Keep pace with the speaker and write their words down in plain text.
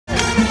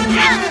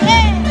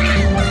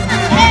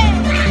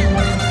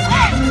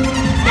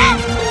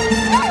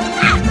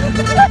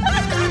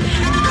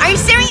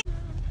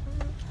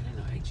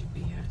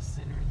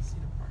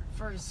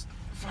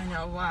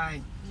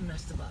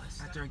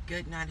after a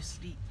good night of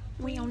sleep.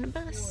 We on the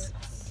bus.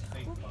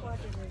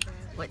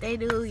 What they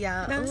do,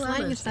 y'all? That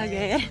slang is so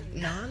good.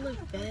 No, I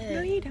look bad.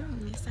 No, you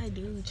don't. Yes, I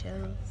do,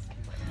 Chels.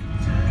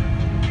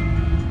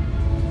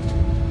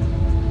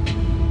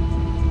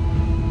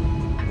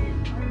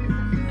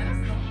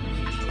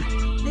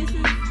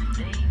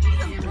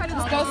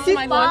 Let's go see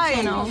my vlog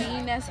channel.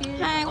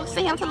 Hey, we'll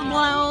say him to the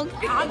vlog.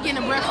 I'm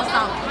getting a breakfast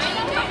out.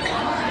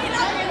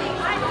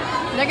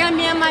 They're gonna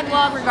be on my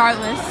vlog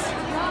regardless.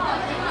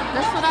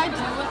 That's what I do.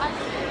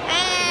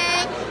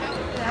 Hey.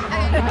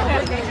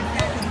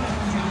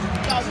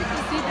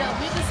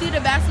 We can see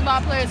the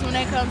basketball players when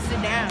they come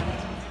sit down.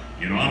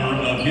 In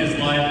honor of his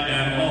life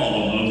and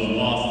all of those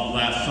lost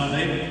last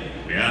Sunday,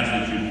 we ask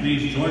that you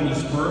please join the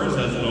Spurs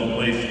as we'll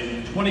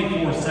place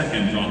 24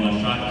 seconds on the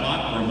shot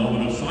clock for a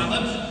moment of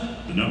silence,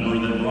 the number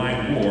that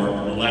Ryan wore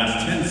for the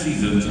last 10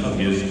 seasons of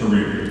his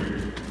career.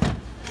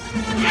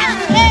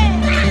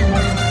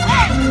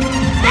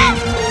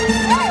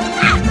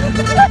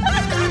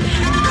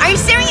 Are you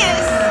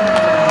serious?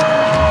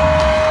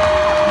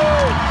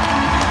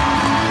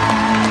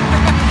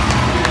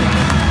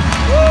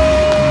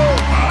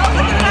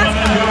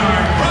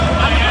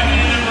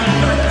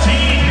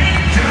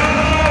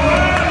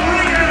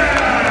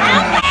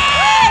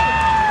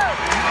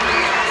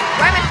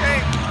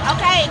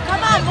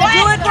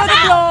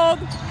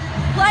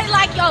 Play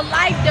like your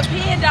life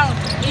depends on it.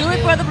 Do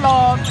it for the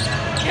vlog.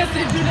 Yes,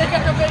 they do. They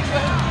got the big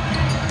one.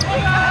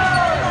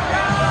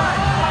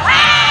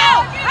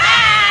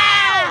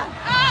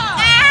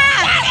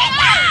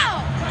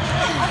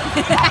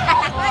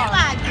 Play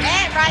like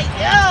that right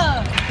there.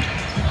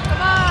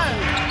 Come on.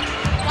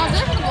 Oh,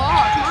 this is the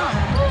vlog.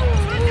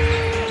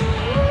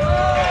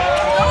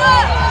 Come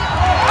on.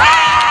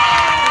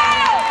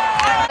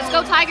 Let's go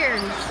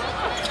Tigers.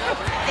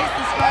 It's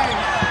the Spurs.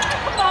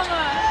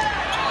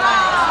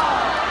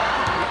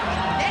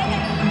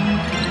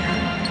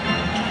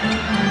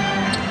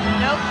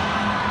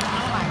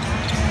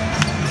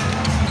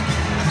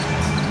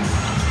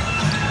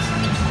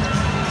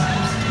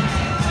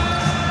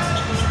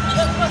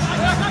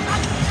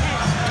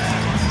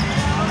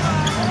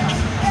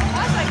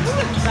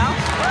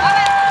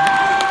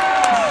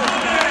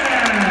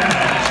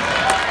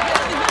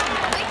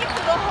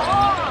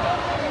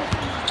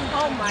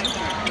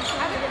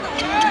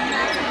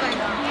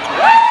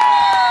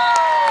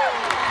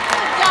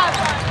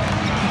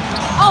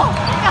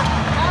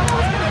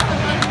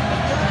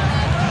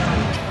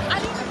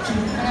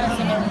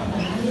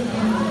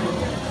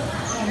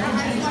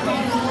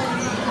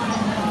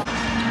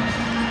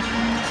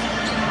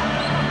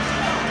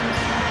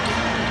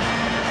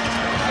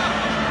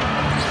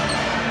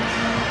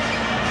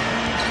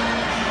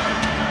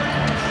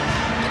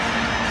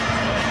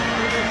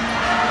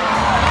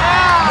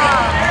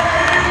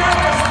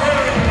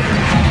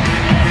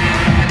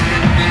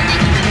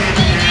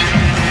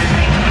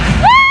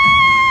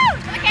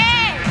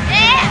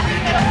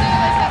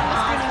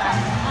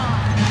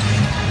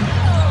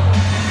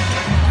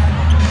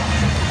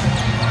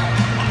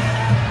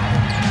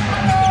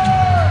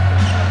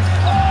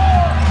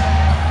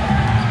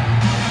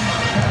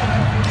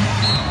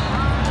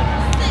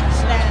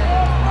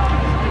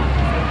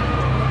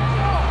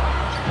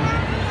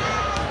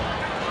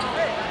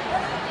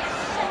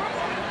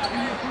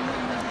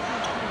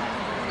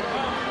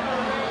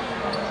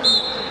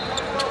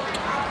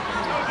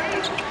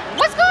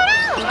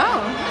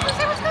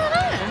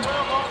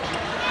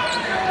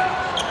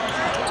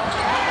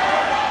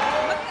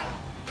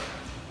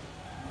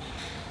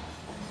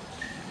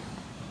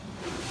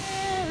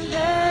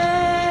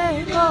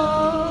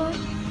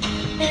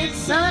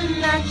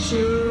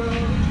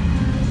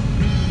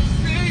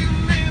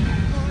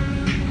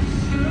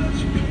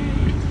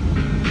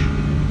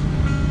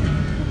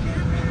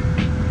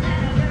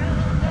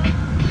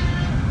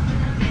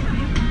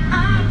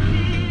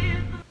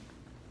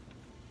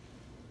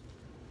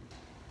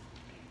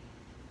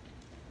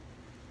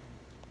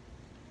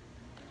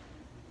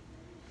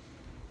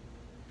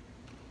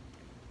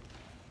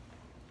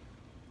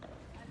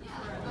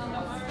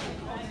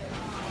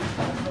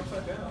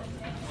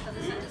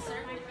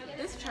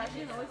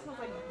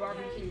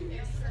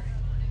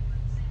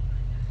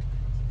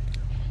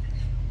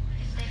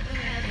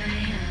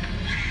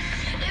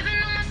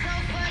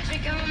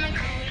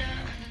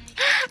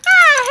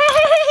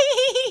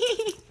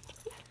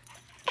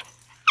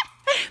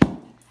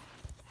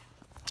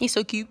 He's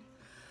so cute.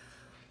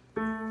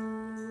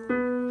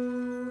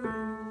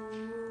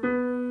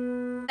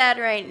 That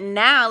right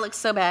now looks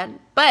so bad,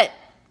 but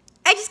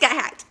I just got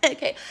hacked.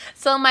 Okay,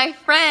 so my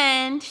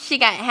friend, she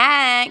got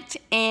hacked,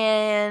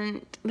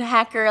 and the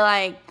hacker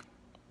like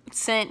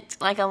sent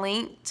like a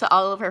link to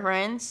all of her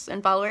friends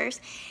and followers,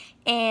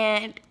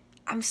 and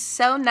I'm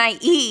so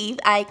naive.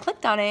 I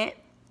clicked on it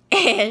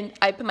and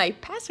I put my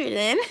password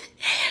in,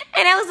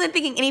 and I wasn't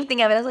thinking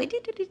anything of it. I was like,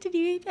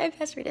 I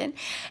password in,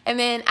 and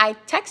then I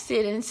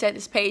texted and said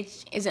this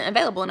page isn't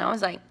available, and I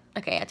was like,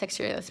 okay, I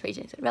texted her this page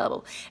isn't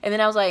available, and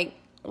then I was like,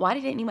 why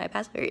did it need my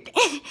password?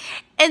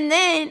 And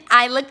then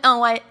I looked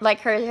on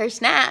her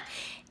snap,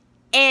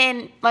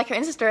 and like her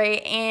Insta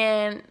story,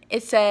 and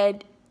it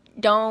said,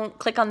 "Don't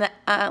click on the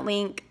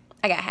link.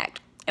 I got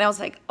hacked." And I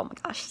was like, oh my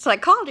gosh. So I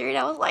called her and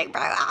I was like,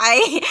 bro,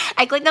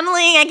 I clicked on the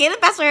link, I gave the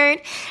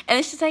password, and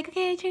it's just like,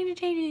 okay, change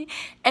it.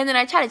 And then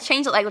I tried to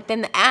change it like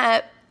within the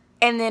app,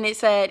 and then it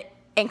said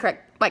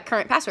incorrect, like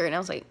current password. And I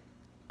was like,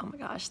 oh my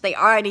gosh, they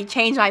already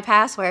changed my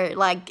password.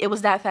 Like, it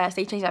was that fast.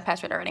 They changed that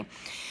password already.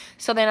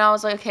 So then I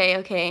was like,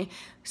 okay.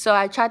 So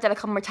I tried that a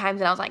couple more times,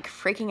 and I was like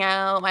freaking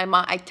out.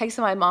 I texted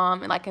my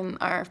mom, like in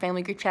our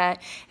family group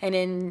chat, and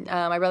then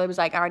my brother was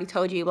like, I already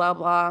told you, blah,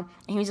 blah. And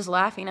he was just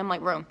laughing. I'm like,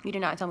 bro, you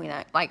did not tell me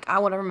that. Like, I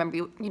want to remember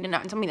you. You did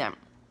not tell me that.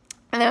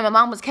 And then my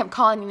mom kept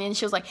calling me, and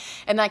she was like,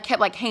 and I kept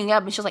like hanging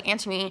up, and she was like,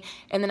 answer me.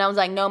 And then I was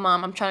like, no,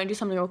 Mom, I'm trying to do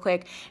something real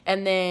quick.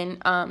 And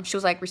then she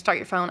was like, restart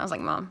your phone. I was like,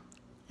 Mom,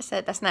 I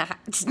said, it's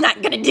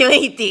not gonna do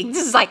anything.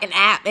 This is like an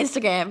app,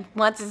 Instagram.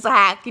 Once it's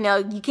hacked, you know,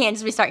 you can't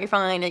just restart your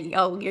phone and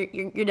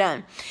you're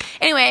done.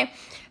 Anyway,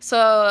 so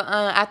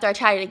after I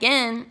tried it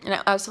again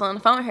and I was still on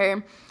the phone with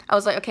her, I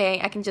was like,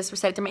 okay, I can just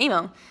reset it to my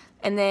email.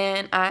 And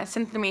then I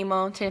sent them my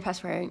email, changed the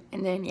password,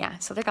 and then yeah,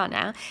 so they're gone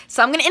now.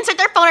 So I'm gonna insert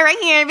their phone right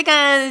here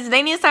because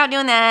they need to stop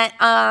doing that.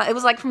 It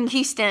was like from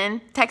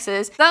Houston,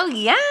 Texas. So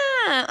yeah,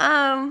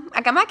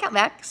 I got my account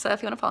back. So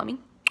if you wanna follow me,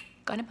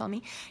 go ahead and follow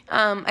me.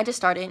 I just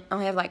started. I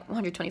only have like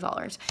 120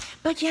 followers.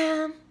 But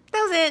yeah,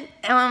 that was it.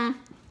 I'm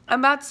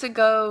about to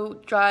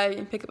go drive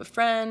and pick up a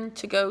friend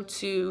to go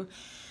to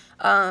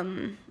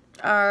in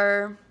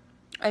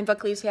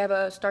Buckley's. We have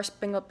a Star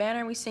Spangled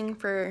Banner. We sing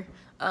for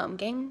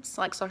games,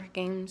 like soccer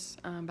games,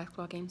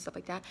 basketball games, stuff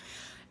like that,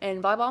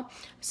 and volleyball.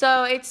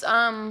 So it's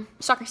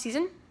soccer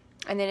season,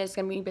 and then it's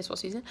gonna be baseball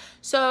season.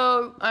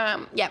 So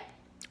yeah,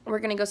 we're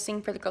gonna go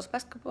sing for the girls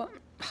basketball,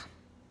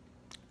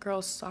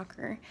 girls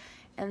soccer.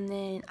 And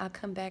then I'll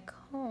come back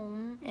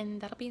home,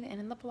 and that'll be the end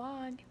of the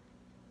vlog.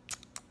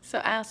 So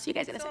I'll see you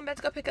guys in a second. So I'm about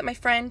to go pick up my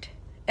friend,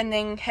 and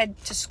then head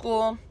to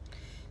school,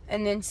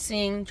 and then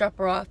sing, drop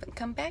her off, and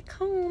come back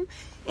home.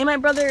 And my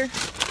brother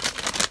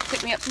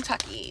picked me up some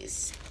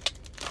Takis.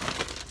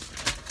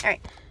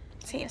 Alright,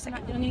 see you in a second.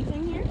 Not doing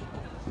anything here?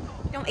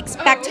 Don't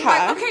expect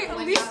her. Okay,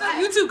 Lisa,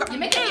 you two got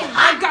it.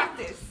 I got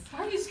this.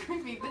 Why are you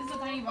screaming? This is a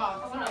tiny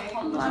box.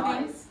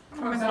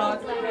 For my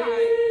dog.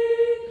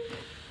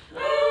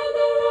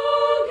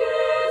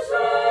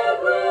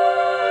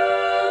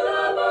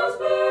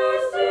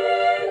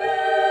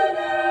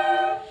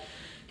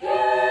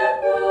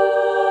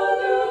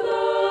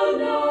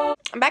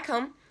 I'm back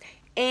home,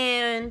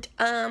 and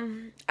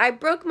I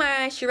broke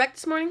my shoe rack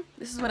this morning.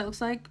 This is what it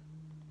looks like.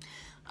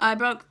 I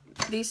broke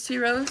these 2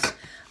 rows.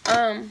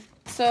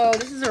 So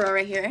this is a row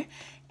right here,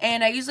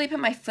 and I usually put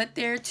my foot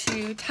there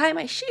to tie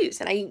my shoes,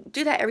 and I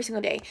do that every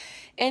single day.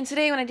 And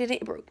today when I did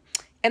it, it broke.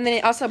 And then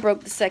it also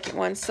broke the second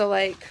one. So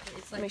like,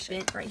 it's like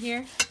bent right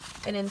here,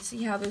 and then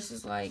see how this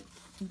is like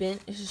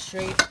bent. It's just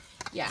straight.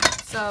 Yeah.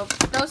 So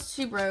those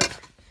 2 broke.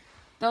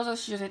 Those are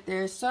shoes right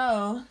there.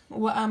 So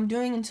what I'm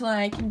doing until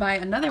I can buy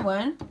another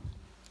one,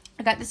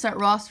 I got this at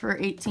Ross for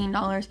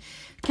 $18.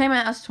 Came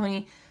out as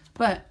 $20.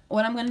 But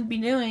what I'm going to be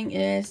doing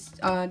is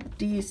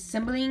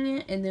deassembling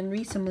it and then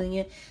reassembling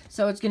it.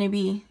 So it's going to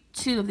be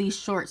 2 of these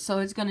shorts. So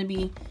it's going to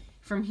be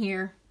from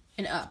here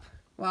and up.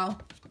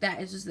 Well,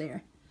 that is just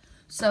there.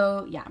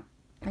 So yeah,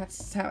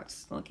 that's how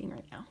it's looking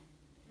right now.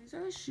 These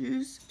are the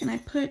shoes, and I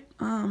put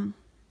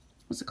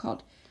what's it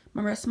called?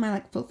 My rest of my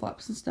like flip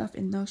flops and stuff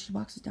in those shoe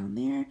boxes down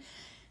there.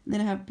 And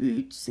then I have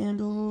boots,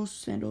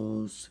 sandals,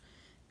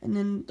 and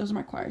then those are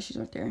my choir shoes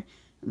right there.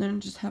 And then I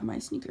just have my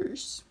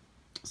sneakers.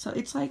 So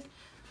it's like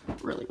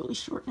really, really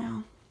short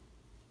now.